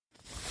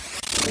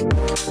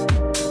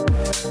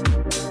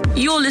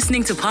You're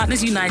listening to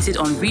Partners United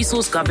on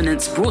Resource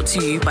Governance, brought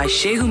to you by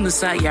Shehu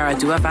Musa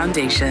Yaradua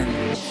Foundation.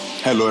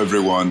 Hello,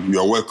 everyone. You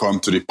are welcome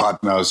to the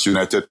Partners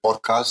United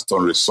podcast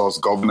on resource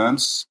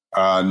governance.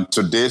 And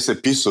today's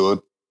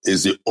episode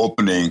is the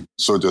opening,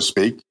 so to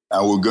speak.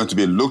 And we're going to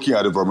be looking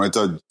at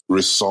environmental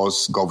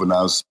resource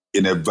governance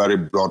in a very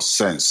broad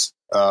sense.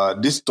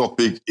 This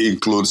topic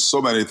includes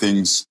so many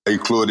things,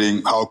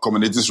 including how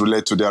communities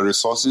relate to their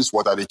resources,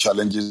 what are the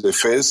challenges they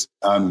face,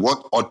 and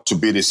what ought to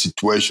be the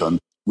situation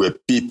where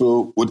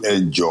people would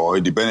enjoy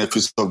the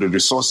benefits of the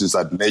resources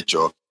that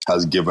nature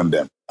has given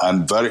them.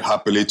 And very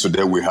happily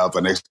today we have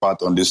an expert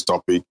on this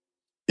topic.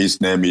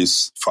 His name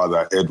is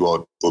Father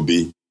Edward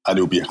Obi, and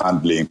he'll be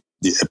handling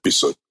the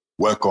episode.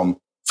 Welcome,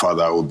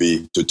 Father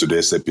Obi, to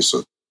today's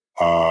episode.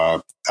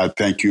 I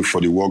thank you for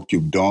the work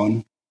you've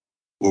done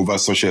over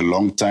such a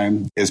long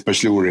time,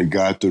 especially with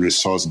regard to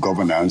resource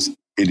governance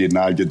in the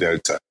Niger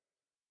Delta.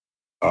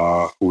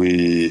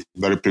 We're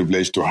very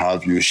privileged to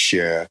have you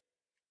share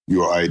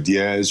your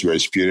ideas, your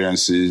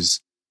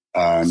experiences,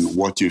 and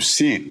what you've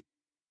seen.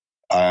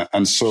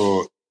 And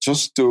so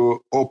just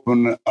to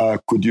open,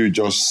 could you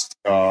just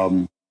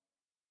tell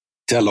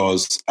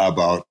us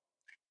about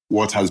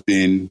what has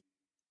been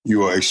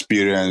your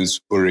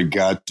experience with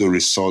regard to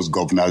resource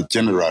governance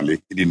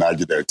generally in the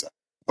Niger Delta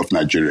of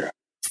Nigeria?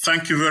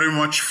 Thank you very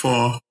much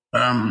for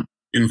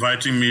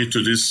inviting me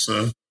to this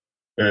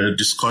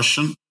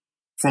discussion.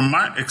 From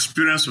my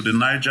experience with the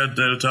Niger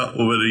Delta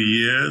over the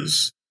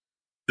years,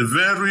 the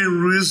very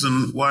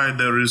reason why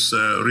there is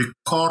a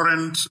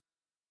recurrent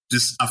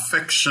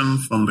disaffection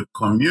from the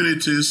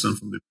communities and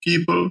from the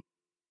people,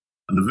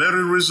 and the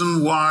very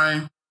reason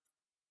why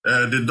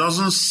there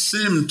doesn't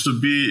seem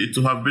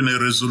to have been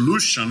a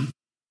resolution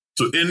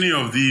to any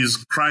of these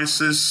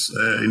crises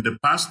in the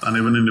past and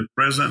even in the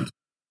present,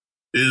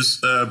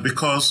 is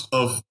because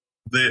of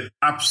the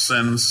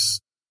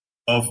absence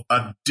of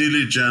a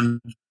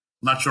diligent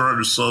natural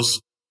resource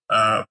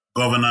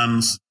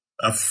governance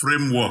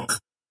framework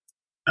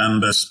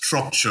and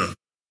structure.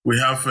 We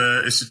have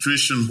a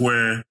situation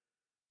where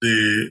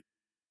the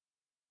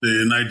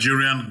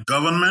Nigerian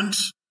government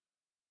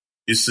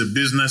is a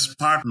business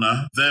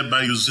partner,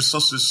 thereby use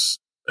resources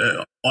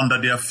under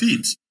their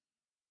feet,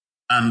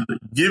 and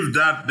give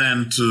that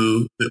then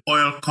to the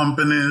oil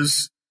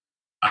companies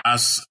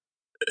as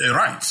a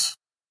right.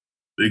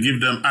 They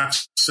give them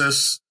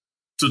access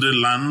to the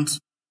land,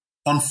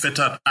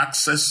 unfettered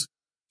access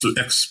to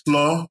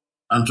explore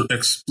and to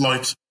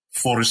exploit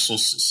for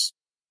resources.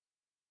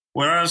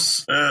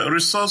 Whereas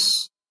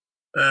resource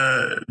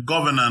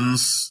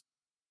governance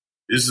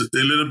is a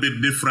little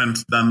bit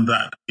different than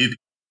that. It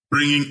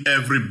bringing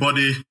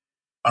everybody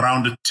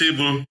around the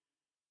table,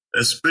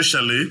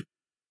 especially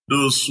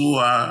those who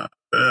are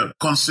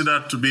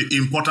considered to be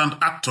important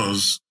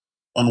actors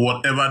on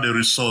whatever the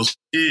resource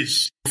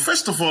is.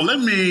 First of all, let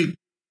me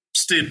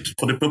state,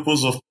 for the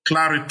purpose of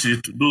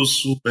clarity to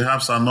those who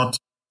perhaps are not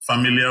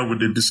familiar with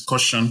the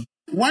discussion,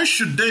 why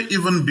should there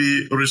even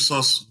be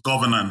resource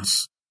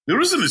governance? The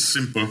reason is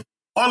simple.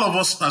 All of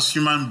us as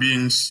human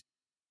beings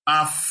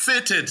are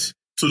fated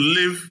to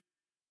live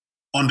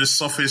on the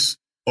surface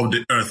of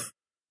the earth.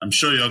 I'm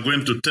sure you are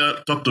going to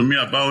talk to me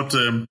about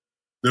the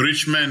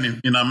rich men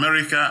in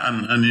America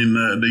and in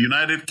the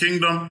United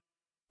Kingdom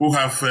who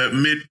have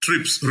made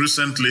trips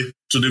recently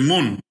to the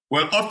moon.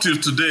 Well, up till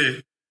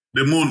today,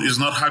 the moon is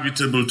not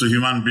habitable to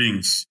human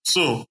beings.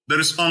 So there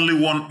is only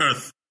one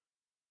earth.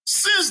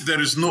 Since there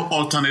is no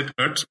alternate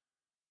earth,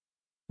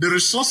 the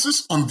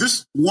resources on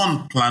this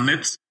one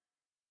planet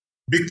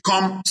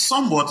become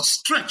somewhat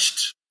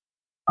stretched.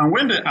 And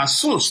when they are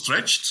so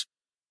stretched,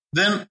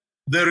 then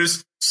there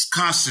is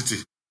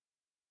scarcity.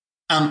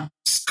 And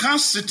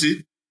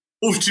scarcity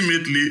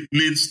ultimately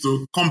leads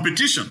to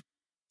competition.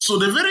 So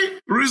the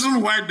very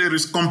reason why there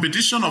is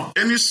competition of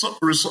any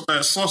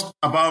source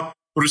about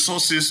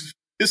resources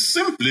is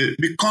simply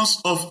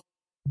because of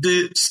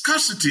the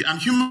scarcity,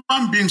 and human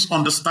beings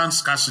understand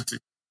scarcity.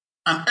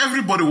 And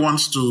everybody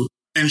wants to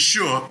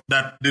ensure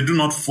that they do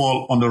not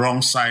fall on the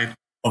wrong side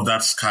of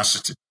that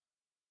scarcity.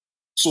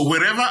 So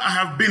wherever I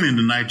have been in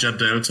the Niger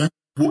Delta,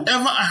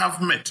 whoever I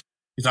have met,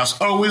 it has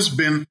always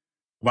been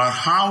about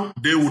how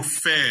they would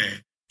fare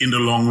in the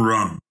long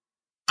run.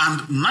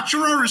 And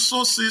natural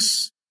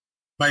resources,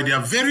 by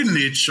their very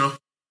nature,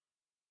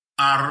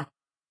 are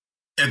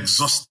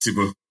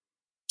exhaustible.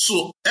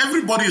 So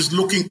everybody is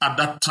looking at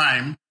that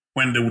time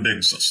when they would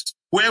exhaust.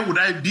 Where would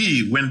I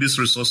be when these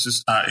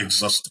resources are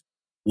exhausted?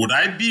 Would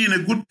I be in a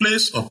good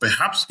place or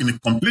perhaps in a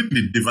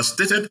completely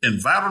devastated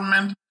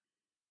environment?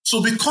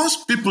 So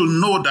because people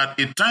know that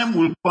a time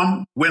will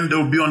come when they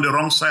will be on the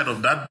wrong side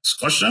of that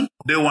discussion,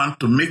 they want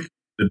to make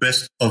the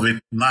best of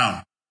it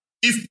now,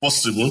 if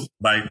possible,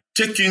 by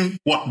taking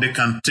what they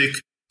can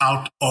take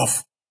out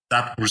of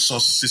that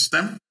resource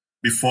system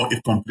before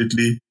it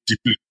completely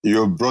depletes.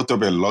 You brought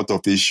up a lot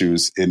of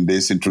issues in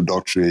this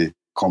introductory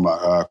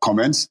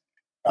comments,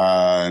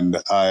 and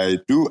I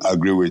do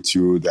agree with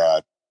you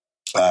that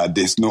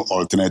there's no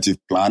alternative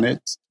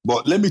planet.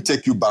 But let me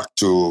take you back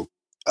to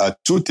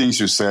two things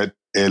you said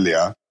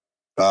earlier,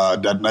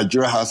 that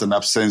Nigeria has an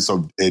absence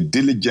of a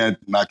diligent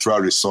natural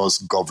resource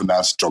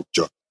governance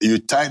structure. You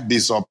tied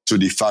this up to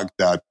the fact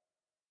that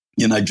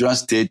in Nigerian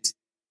state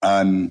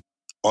and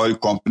oil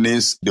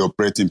companies, they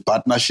operate in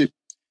partnership.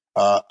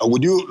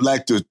 Would you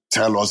like to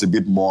tell us a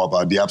bit more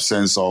about the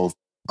absence of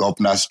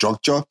governance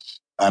structure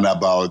and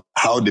about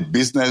how the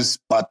business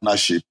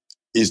partnership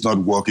is not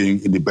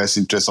working in the best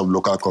interest of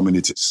local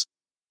communities?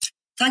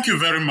 Thank you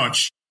very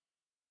much.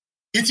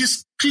 It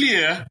is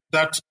clear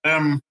that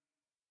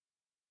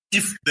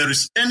if there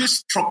is any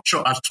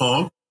structure at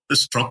all, the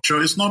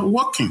structure is not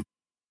working.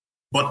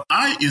 But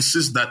I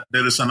insist that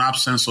there is an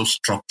absence of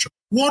structure.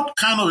 What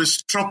kind of a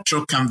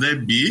structure can there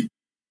be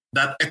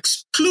that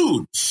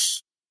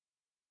excludes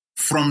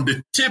from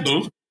the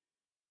table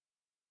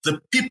the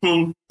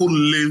people who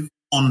live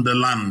on the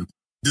land?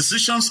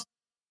 Decisions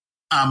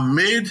are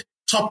made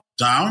top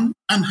down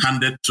and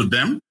handed to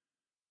them,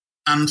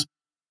 and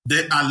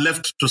they are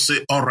left to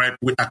say, all right,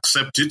 we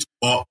accept it,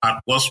 or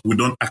at worst, we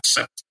don't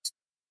accept it.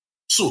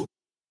 So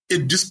a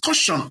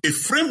discussion, a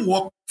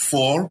framework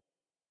for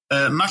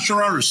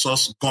natural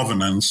resource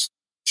governance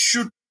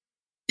should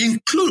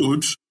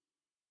include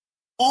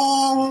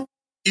all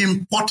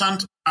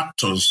important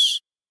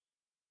actors.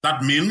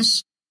 That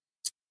means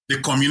the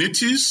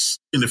communities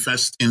in the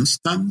first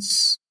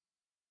instance,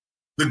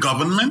 the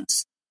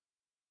government,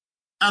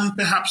 and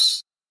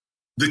perhaps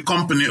the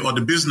company or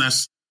the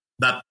business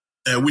that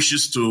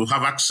wishes to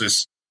have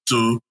access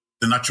to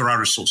the natural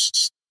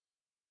resources.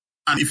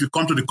 And if you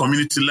come to the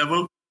community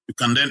level, you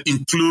can then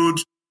include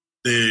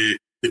the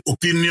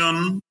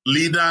opinion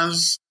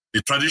leaders,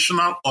 the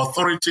traditional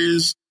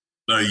authorities,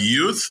 the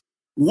youth.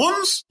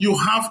 Once you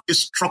have a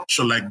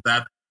structure like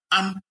that,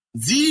 and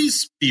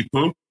these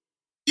people,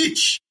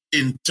 each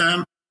in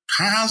turn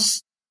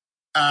has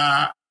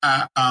a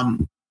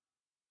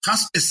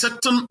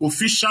certain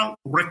official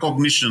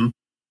recognition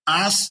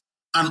as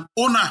an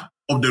owner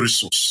of the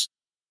resource.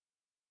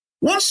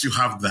 Once you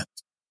have that,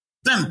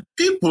 then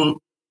people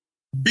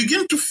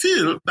begin to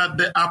feel that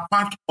they are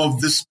part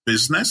of this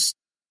business,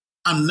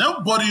 and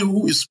nobody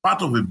who is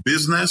part of a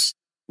business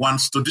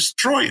wants to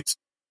destroy it.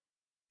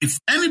 If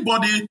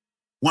anybody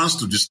wants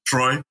to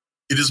destroy,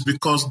 it is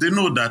because they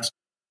know that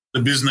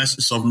the business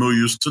is of no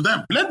use to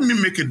them. Let me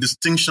make a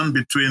distinction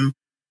between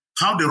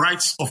how the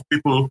rights of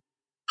people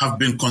have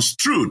been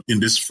construed in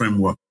this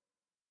framework.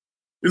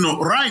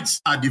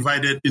 Rights are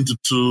divided into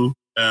two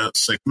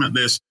segments.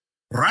 There's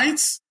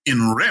rights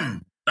in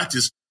rem, that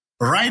is,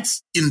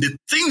 rights in the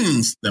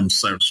things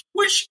themselves,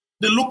 which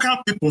the local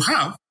people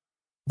have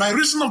by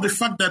reason of the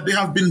fact that they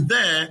have been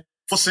there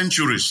for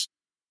centuries.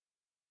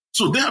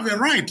 So they have a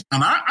right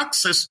and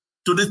access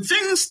to the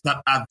things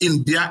that are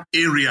in their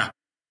area.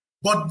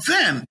 But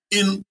then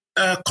in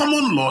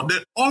common law, there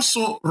are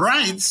also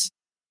rights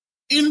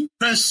in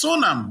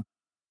personam.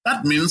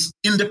 That means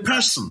in the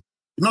person.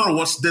 In other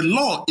words, the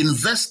law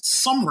invests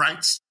some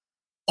rights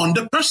on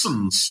the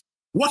persons.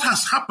 What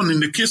has happened in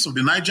the case of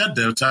the Niger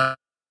Delta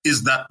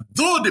is that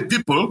though the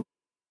people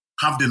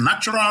have the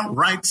natural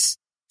rights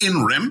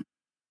in rem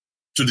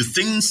to the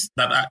things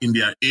that are in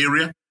their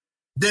area,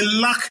 they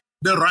lack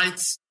the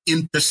rights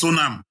in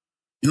personam.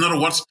 In other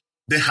words,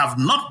 they have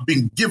not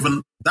been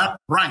given that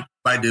right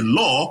by the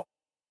law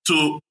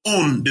to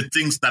own the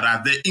things that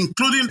are there,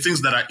 including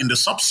things that are in the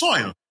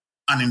subsoil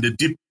and in the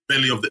deep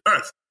belly of the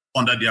earth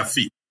under their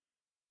feet.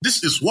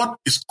 This is what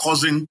is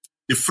causing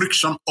the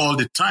friction all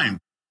the time.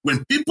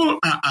 When people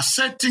are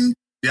asserting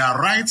their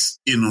rights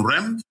in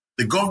rem,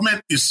 the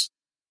government is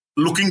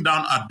looking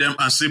down at them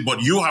and say,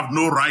 but you have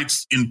no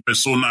rights in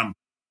personam.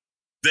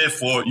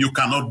 Therefore, you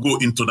cannot go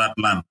into that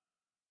land.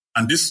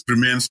 And this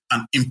remains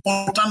an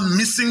important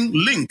missing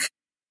link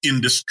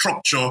in the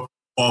structure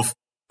of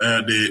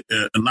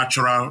the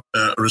natural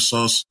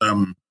resource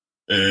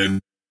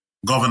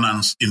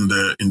governance in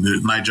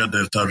the Niger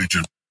Delta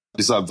region.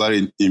 These are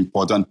very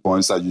important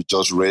points that you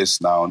just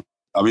raised now.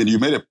 I mean, you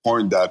made a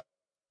point that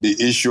the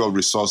issue of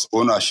resource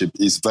ownership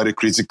is very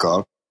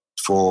critical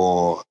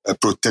for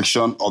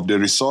protection of the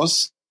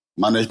resource,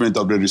 management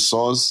of the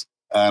resource,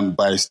 and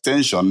by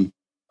extension,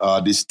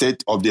 the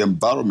state of the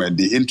environment,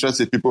 the interests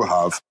that people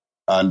have,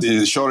 and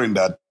ensuring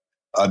that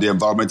the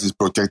environment is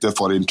protected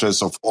for the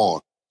interests of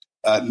all.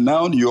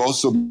 Now, you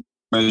also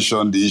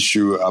mentioned the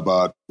issue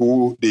about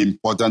who the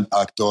important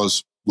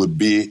actors would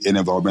be in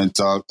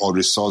environmental or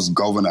resource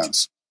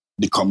governance,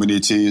 the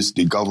communities,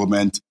 the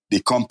government, the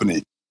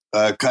company.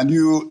 Can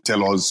you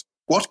tell us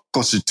what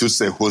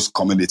constitutes a host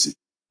community?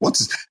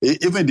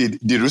 Even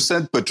the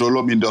recent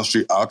Petroleum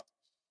Industry Act,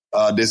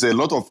 there's a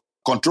lot of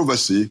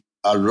controversy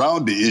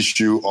around the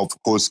issue of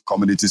host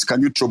communities.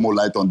 Can you throw more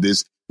light on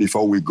this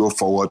before we go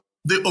forward?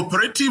 The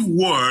operative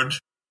word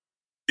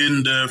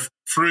in the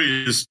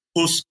phrase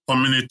host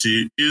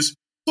community is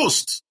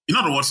host. In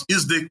other words,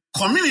 is the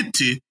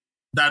community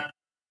that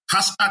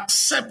has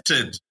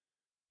accepted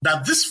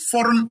that this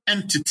foreign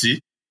entity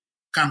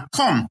can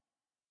come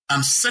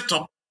and set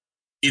up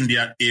in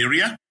their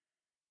area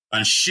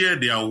and share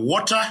their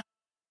water,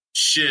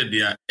 share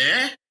their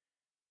air,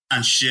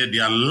 and share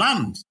their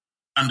land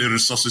and the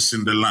resources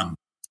in the land.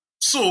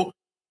 So,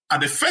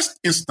 at the first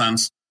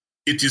instance,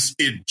 it is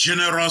a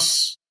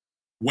generous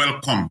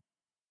welcome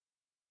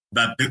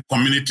that the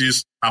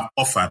communities have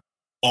offered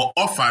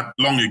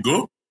long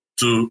ago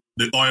to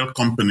the oil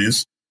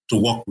companies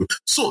to work with.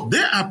 So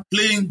they are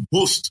playing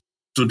host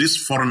to this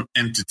foreign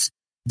entity.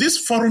 This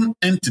foreign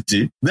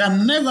entity, they are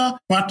never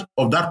part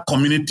of that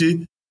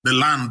community. The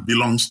land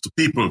belongs to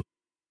people.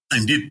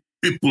 Indeed,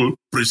 people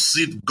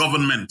precede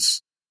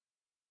governments.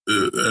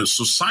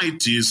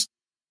 Societies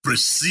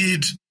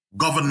precede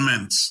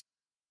governments.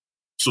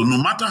 So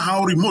no matter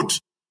how remote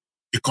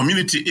a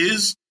community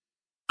is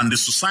and the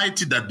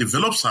society that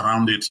develops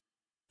around it,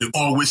 they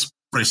always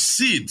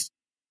precede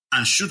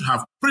and should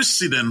have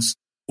precedence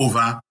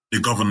over the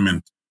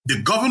government.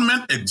 The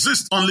government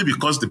exists only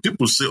because the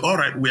people say, all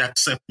right, we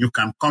accept, you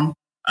can come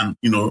and,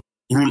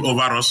 rule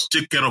over us,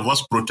 take care of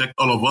us, protect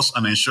all of us,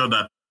 and ensure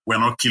that we're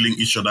not killing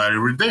each other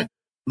every day.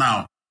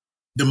 Now,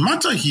 the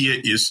matter here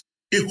is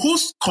a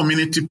host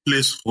community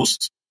plays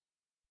host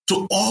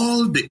to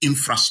all the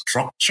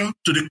infrastructure,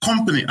 to the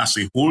company as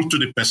a whole, to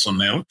the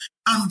personnel.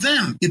 And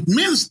then it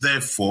means,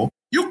 therefore,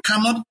 you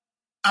cannot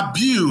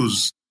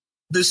abuse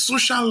the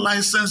social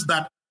license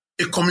that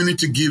a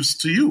community gives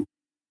to you.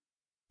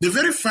 The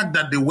very fact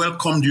that they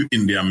welcomed you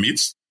in their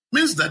midst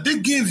means that they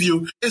gave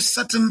you a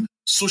certain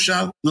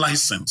social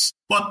license.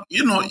 But,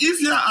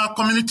 if you are a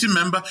community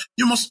member,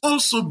 you must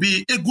also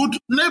be a good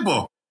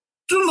neighbor.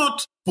 Do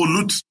not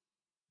pollute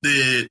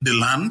the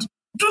land.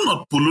 Do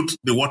not pollute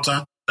the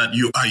water that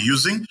you are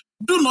using.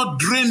 Do not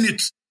drain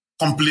it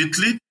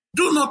completely.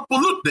 Do not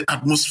pollute the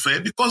atmosphere,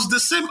 because the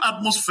same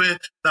atmosphere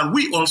that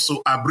we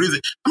also are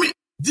breathing.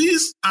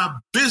 These are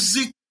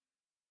basic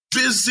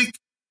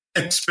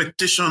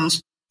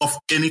expectations of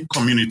any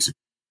community.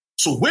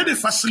 So where the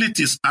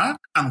facilities are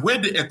and where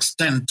they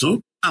extend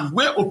to and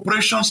where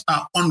operations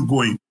are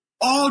ongoing,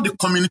 all the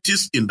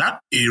communities in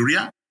that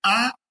area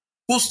are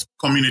host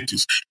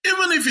communities,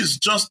 even if it's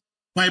just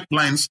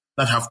pipelines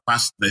that have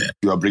passed there.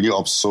 You are bringing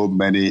up so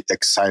many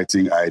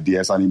exciting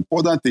ideas and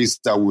important things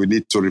that we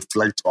need to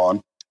reflect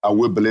on, and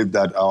we believe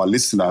that our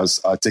listeners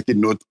are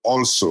taking note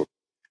also.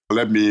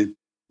 Let me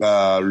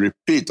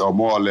repeat or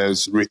more or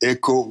less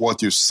re-echo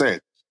what you said.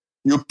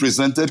 You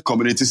presented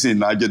communities in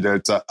Niger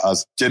Delta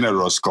as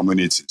generous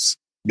communities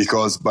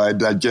because by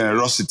their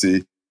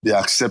generosity, they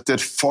accepted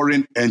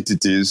foreign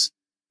entities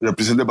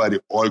represented by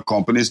the oil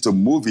companies to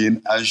move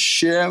in and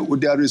share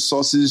with their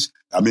resources.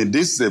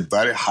 This is a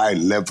very high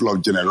level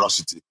of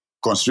generosity,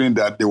 considering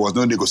that there was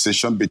no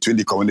negotiation between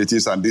the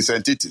communities and these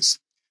entities.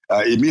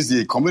 It means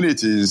the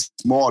communities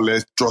more or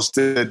less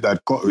trusted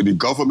that the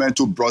government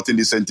who brought in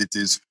these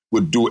entities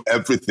would do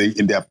everything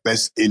in their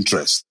best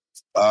interest.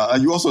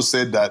 And you also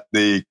said that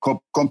the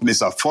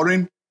companies are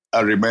foreign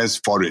and remains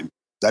foreign.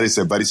 That is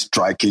a very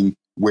striking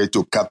way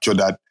to capture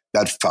that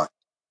fact.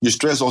 You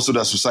stress also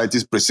that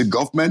societies precede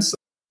governments.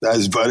 That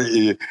is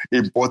very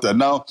important.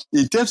 Now,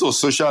 in terms of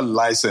social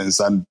license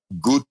and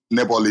good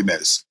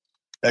neighborliness,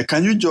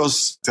 can you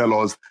just tell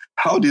us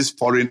how these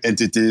foreign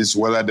entities,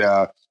 whether they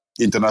are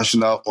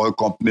international oil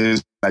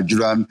companies,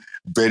 Nigerian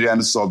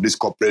variants of these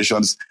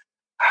corporations,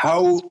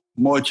 how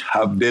much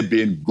have they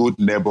been good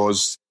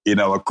neighbors in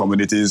our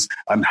communities,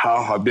 and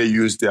how have they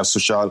used their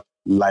social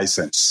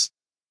license?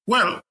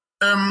 Well,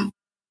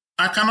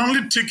 I can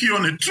only take you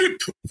on a trip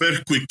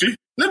very quickly.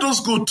 Let us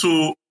go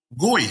to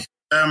Goi.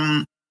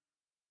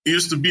 It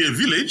used to be a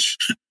village.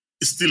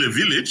 It's still a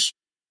village.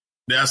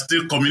 There are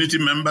still community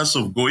members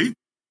of Goi,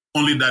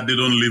 only that they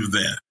don't live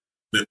there.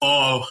 They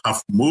all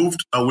have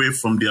moved away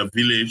from their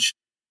village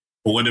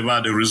for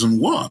whatever the reason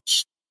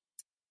was.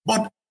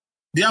 But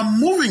their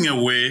moving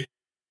away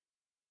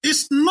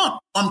is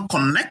not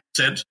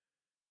unconnected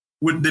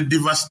with the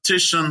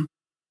devastation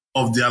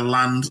of their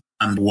land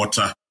and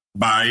water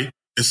by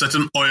a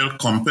certain oil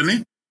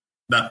company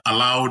that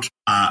allowed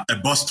a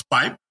burst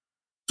pipe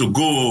to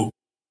go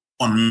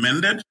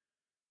unmended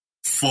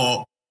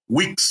for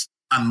weeks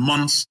and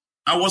months.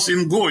 I was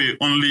in Goi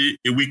only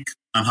a week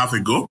and a half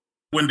ago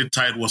when the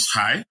tide was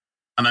high,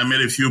 and I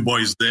met a few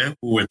boys there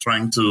who were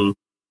trying to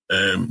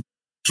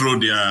throw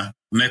their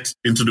net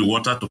into the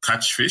water to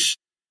catch fish.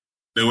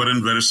 They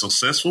weren't very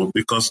successful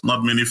because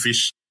not many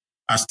fish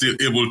are still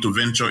able to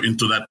venture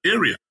into that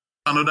area.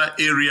 Another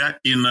area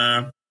in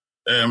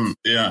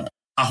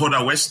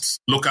Ahoda West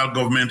local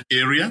government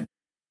area,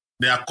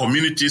 there are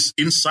communities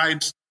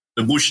inside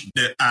the bush.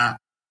 There are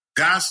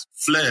gas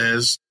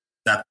flares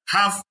that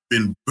have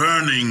been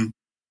burning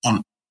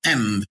on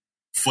end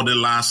for the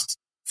last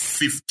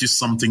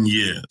 50-something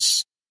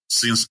years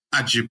since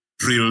Ajib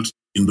drilled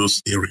in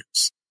those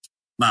areas.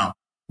 Now,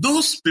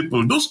 those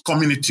people, those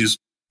communities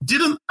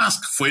didn't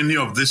ask for any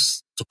of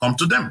this to come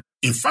to them.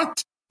 In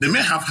fact, they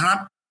may have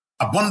had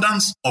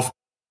abundance of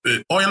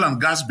oil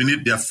and gas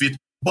beneath their feet,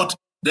 but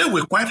they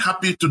were quite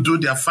happy to do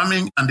their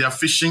farming and their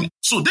fishing.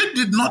 So they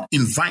did not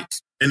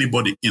invite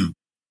anybody in.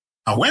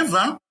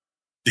 However,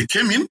 they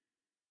came in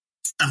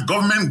and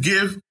government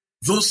gave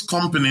those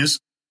companies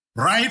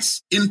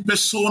rights in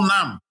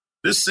personam.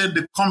 They said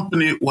the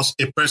company was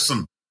a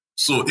person.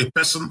 So a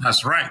person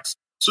has rights.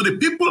 So the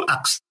people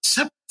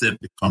accepted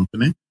the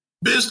company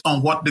based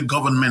on what the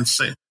government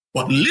said.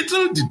 But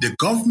little did the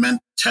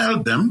government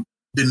tell them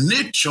the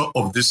nature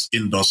of this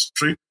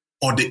industry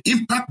or the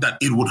impact that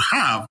it would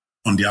have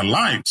on their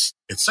lives,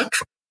 etc.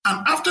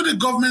 And after the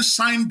government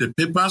signed the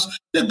papers,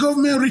 the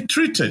government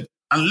retreated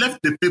and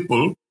left the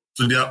people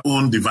to their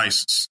own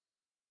devices,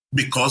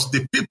 because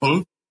the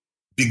people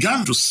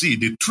began to see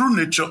the true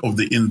nature of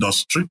the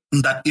industry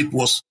and that it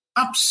was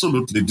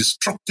absolutely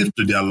destructive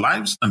to their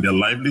lives and their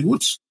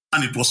livelihoods,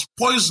 and it was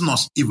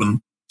poisonous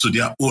even to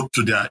their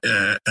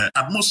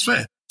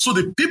atmosphere. So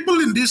the people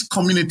in these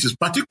communities,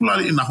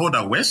 particularly in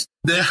Ahoda West,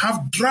 they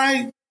have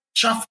dry,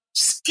 chaff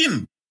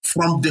skin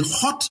from the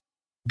hot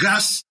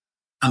gas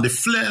and the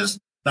flares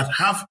that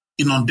have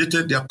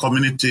inundated their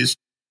communities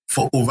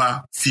for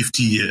over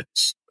 50 years.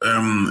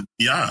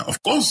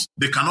 Of course,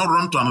 they cannot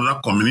run to another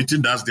community.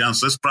 That's the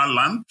ancestral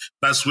land.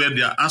 That's where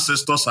their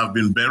ancestors have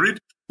been buried.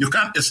 You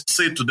can't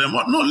say to them,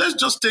 no, let's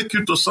just take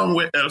you to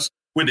somewhere else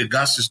where the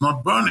gas is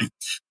not burning.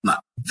 Now,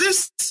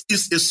 this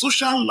is a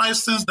social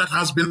license that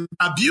has been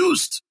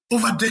abused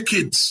over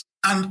decades.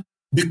 And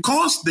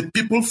because the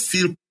people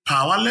feel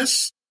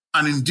powerless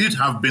and indeed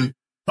have been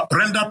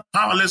rendered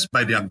powerless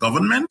by their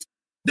government,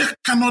 they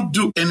cannot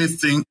do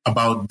anything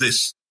about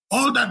this.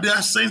 All that they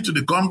are saying to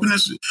the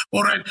companies,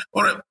 all right,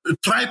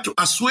 try to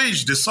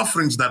assuage the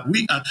sufferings that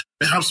we are,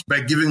 perhaps by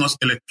giving us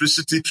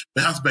electricity,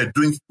 perhaps by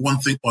doing one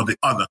thing or the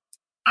other.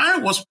 I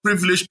was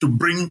privileged to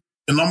bring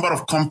a number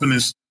of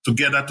companies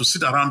together to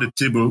sit around the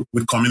table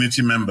with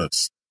community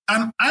members.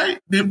 And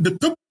the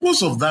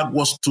purpose of that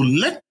was to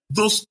let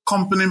those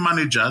company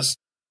managers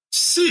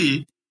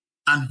see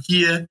and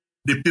hear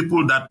the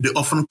people that they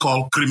often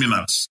call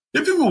criminals.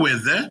 The people were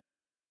there,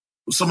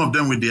 some of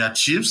them with their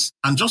chiefs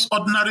and just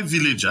ordinary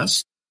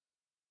villagers.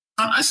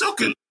 And I said,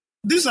 okay,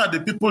 these are the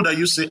people that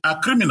you say are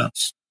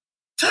criminals.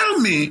 Tell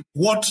me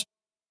what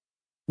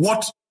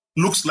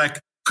looks like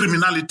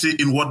criminality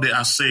in what they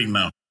are saying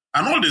now.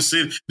 And all they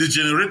say, the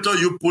generator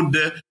you put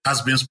there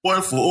has been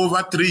spoiled for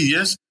over 3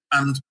 years.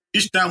 And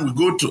each time we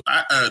go to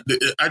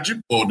the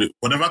Egypt or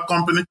whatever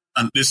company,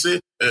 and they say,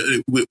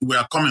 we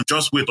are coming,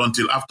 just wait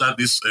until after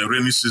this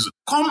rainy season.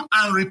 Come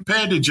and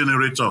repair the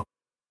generator.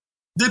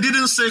 They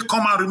didn't say,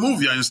 come and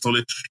remove your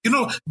installation.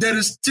 There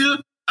is still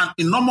an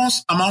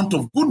enormous amount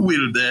of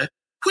goodwill there,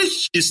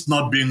 which is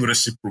not being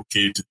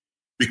reciprocated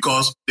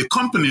because the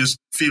companies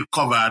feel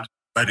covered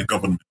by the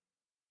government.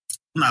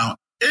 Now,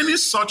 any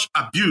such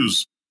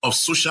abuse of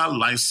social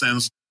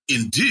license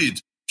indeed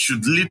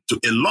should lead to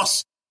a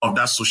loss of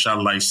that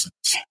social license.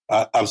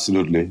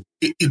 Absolutely.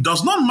 It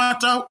does not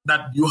matter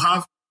that you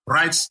have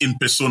rights in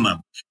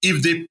persona.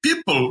 If the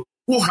people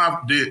who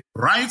have the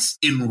rights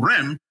in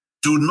rem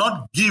do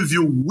not give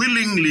you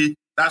willingly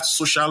that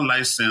social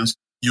license,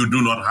 you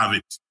do not have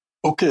it.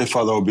 Okay,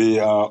 Father Obi,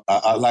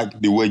 I like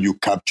the way you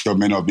capture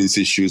many of these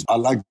issues. I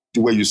like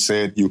the way you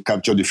said you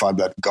captured the fact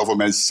that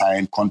governments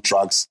sign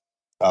contracts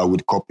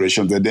with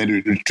corporations and then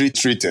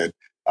retreated.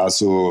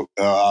 So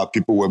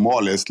people were more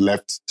or less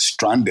left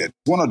stranded.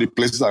 One of the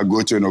places I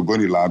go to in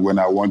Ogoniland when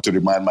I want to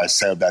remind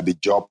myself that the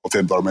job of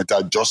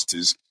environmental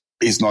justice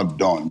is not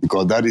done,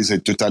 because that is a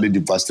totally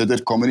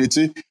devastated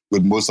community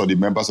with most of the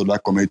members of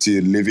that community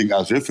living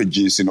as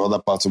refugees in other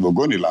parts of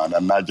Ogoniland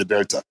and Niger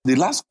Delta. The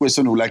last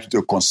question we'd like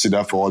you to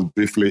consider for us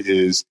briefly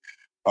is,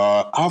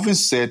 having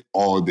said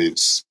all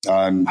this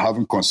and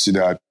having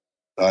considered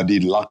the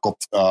lack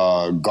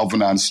of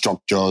governance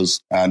structures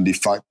and the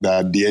fact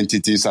that the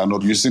entities are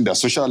not using their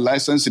social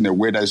license in a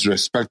way that is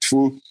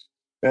respectful,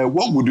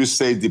 what would you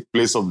say is the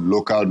place of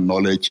local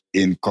knowledge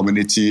in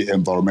community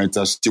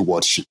environmental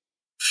stewardship?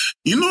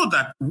 You know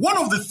that one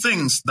of the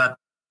things that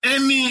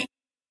any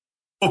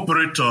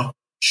operator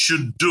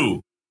should do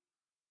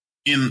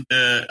in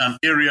an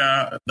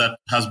area that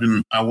has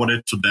been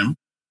awarded to them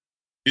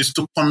is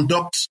to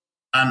conduct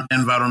an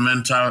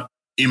environmental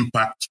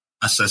impact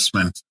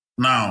assessment.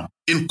 Now,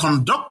 in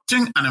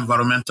conducting an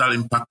environmental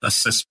impact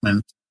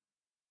assessment,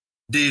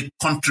 the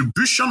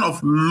contribution of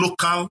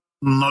local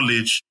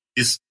knowledge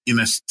is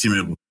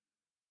inestimable.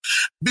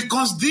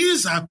 Because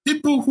these are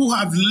people who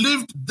have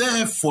lived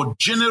there for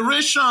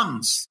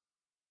generations.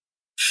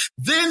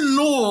 They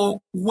know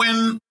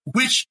when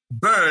which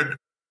bird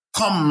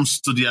comes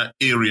to their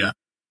area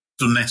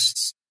to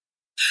nest.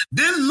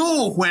 They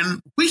know when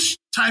which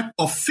type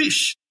of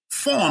fish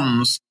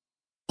forms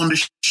on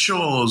the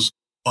shores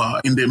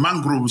or in the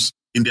mangroves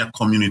in their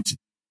community.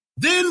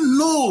 They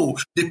know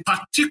the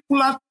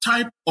particular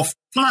type of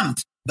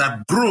plant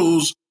that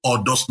grows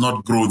or does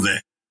not grow there.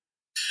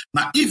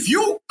 Now, if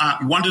you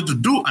wanted to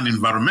do an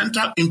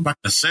environmental impact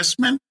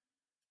assessment,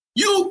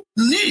 you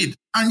need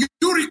and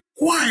you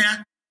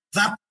require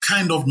that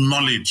kind of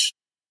knowledge.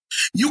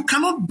 You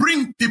cannot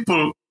bring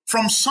people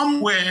from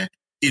somewhere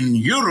in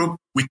Europe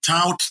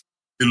without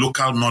the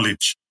local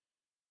knowledge.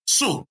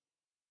 So,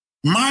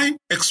 my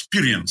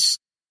experience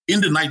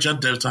in the Niger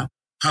Delta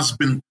has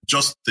been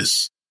just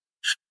this.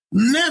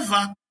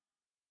 Never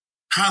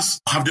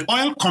have the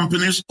oil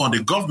companies or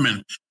the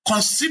government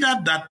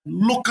considered that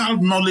local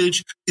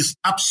knowledge is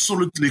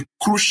absolutely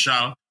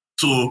crucial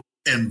to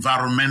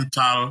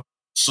environmental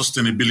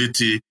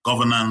sustainability,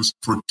 governance,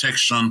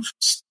 protection,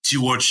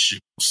 stewardship?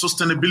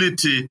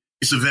 Sustainability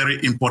is a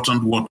very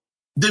important word.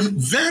 The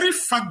very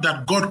fact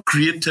that God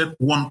created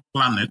one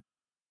planet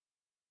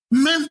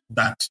meant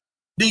that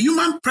the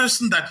human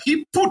person that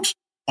he put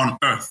on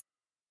earth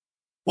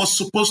was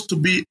supposed to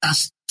be a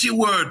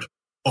steward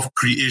of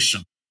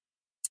creation.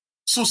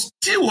 So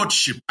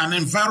stewardship, and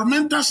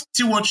environmental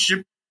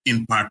stewardship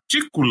in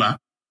particular,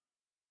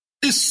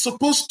 is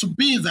supposed to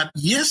be that,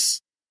 yes,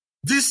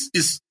 this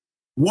is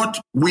what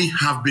we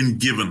have been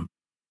given,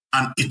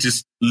 and it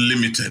is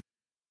limited.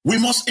 We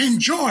must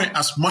enjoy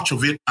as much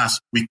of it as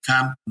we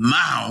can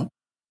now.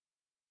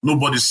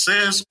 Nobody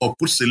says or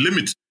puts a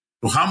limit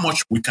to how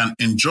much we can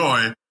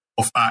enjoy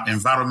of our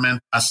environment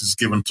as is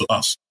given to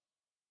us.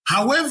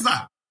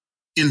 However,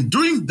 in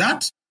doing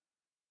that,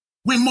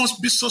 we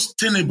must be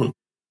sustainable.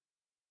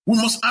 We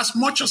must, as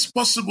much as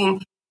possible,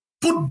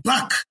 put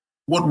back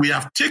what we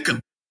have taken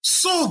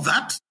so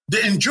that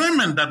the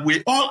enjoyment that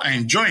we all are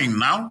enjoying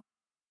now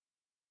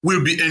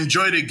will be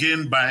enjoyed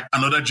again by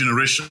another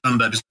generation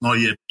that is not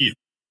yet here.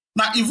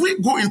 Now, if we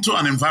go into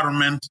an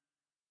environment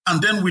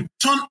and then we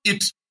turn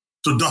it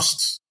to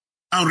dust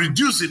and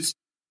reduce it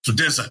to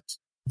desert,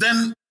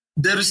 then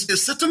there is a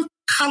certain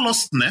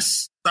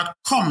callousness that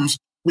comes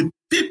with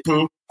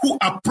people who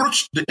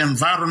approach the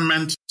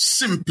environment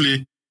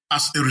simply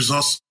as a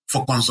resource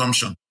for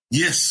consumption.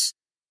 Yes,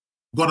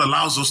 God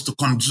allows us to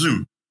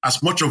consume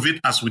as much of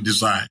it as we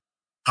desire.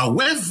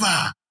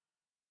 However,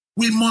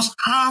 we must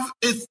have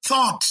a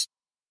thought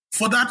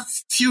for that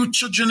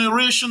future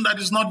generation that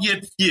is not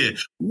yet here.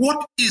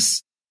 What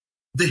is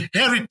the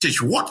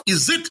heritage? What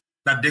is it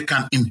that they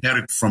can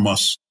inherit from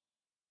us?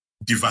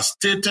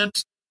 Devastated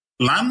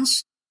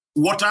lands,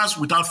 waters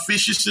without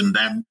fishes in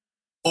them,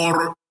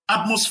 or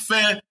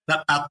atmosphere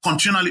that are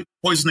continually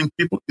poisoning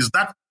people? Is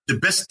that the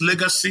best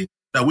legacy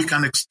that we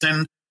can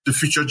extend to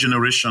future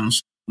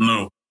generations?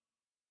 No.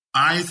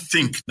 I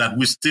think that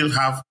we still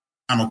have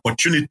an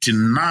opportunity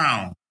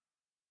now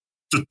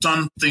to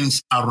turn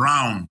things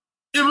around,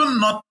 even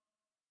not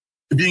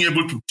being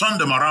able to turn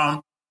them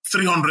around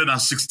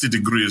 360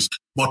 degrees,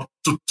 but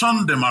to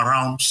turn them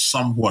around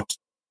somewhat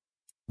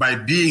by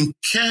being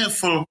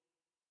careful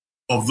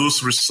of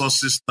those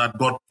resources that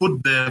God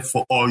put there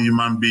for all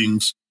human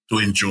beings to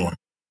enjoy,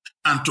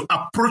 and to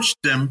approach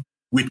them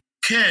with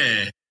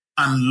care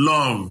and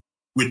love,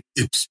 with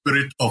a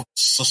spirit of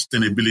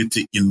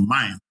sustainability in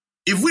mind.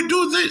 If we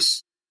do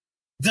this,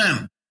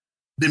 then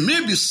there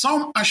may be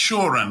some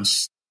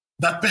assurance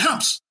that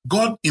perhaps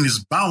God in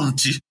his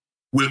bounty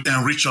will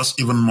enrich us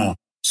even more.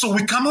 So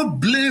we cannot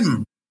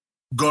blame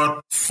God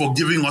for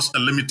giving us a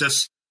limited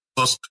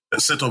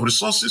set of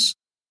resources,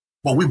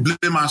 but we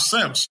blame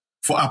ourselves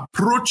for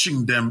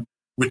approaching them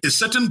with a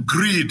certain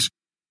greed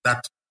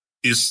that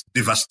is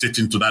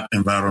devastating to that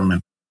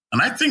environment.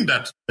 And I think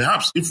that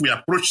perhaps if we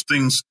approach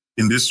things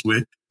in this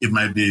way, it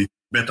might be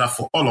better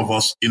for all of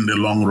us in the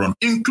long run,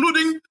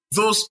 including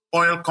those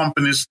oil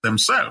companies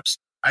themselves.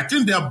 I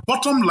think their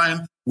bottom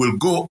line will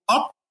go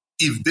up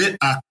if they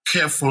are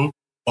careful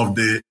of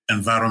the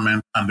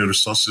environment and the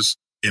resources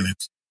in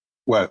it.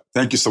 Well,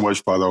 thank you so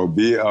much, Father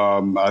Obi.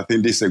 I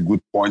think this is a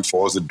good point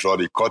for us to draw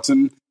the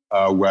curtain.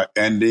 We're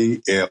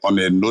ending on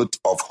a note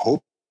of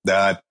hope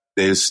that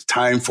there's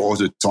time for us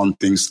to turn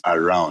things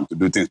around, to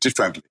do things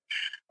differently.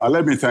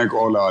 Let me thank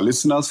all our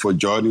listeners for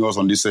joining us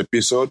on this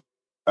episode.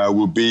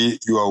 We'll be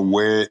your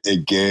way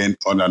again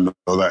on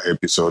another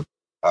episode.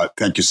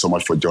 Thank you so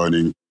much for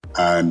joining,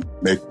 and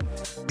make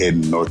a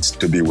note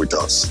to be with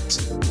us.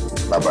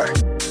 Bye-bye.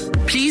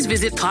 Please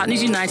visit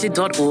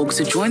partnersunited.org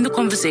to join the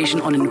conversation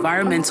on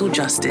environmental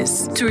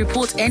justice. To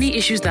report any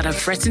issues that have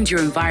threatened your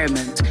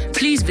environment,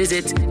 please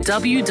visit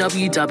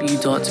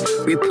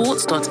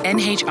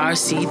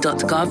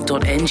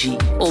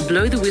www.reports.nhrc.gov.ng or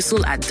blow the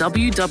whistle at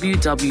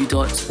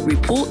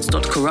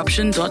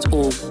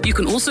www.reports.corruption.org. You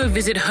can also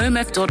visit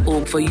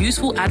homef.org for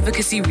useful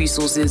advocacy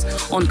resources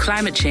on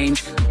climate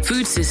change,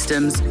 food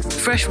systems,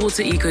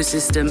 freshwater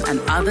ecosystem, and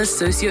other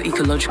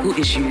socio-ecological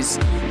issues.